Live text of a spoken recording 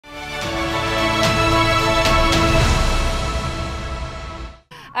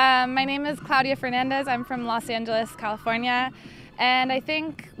name is Claudia Fernandes. I'm from Los Angeles, California. And I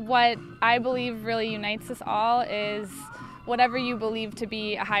think what I believe really unites us all is whatever you believe to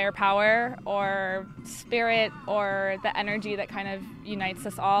be a higher power or spirit or the energy that kind of unites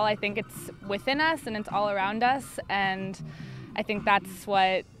us all. I think it's within us and it's all around us. And I think that's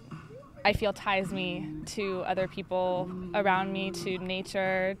what I feel ties me to other people around me, to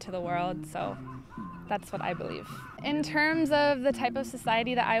nature, to the world. So that's what I believe. In terms of the type of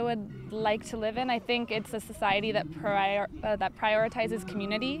society that I would like to live in, I think it's a society that prioritizes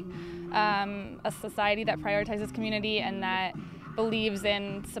community, a society that prioritizes community and that believes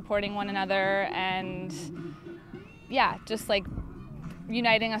in supporting one another and, yeah, just like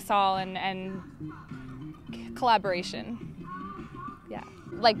uniting us all and collaboration. Yeah.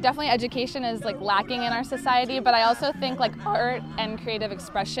 Like definitely education is like lacking in our society, but I also think like art and creative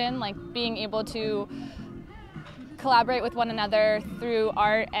expression, like being able to collaborate with one another through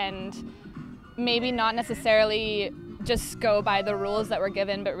art and maybe not necessarily just go by the rules that we're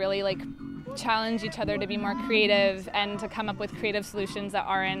given, but really like challenge each other to be more creative and to come up with creative solutions that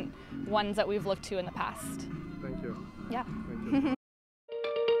aren't ones that we've looked to in the past. Thank you. Yeah. Thank you.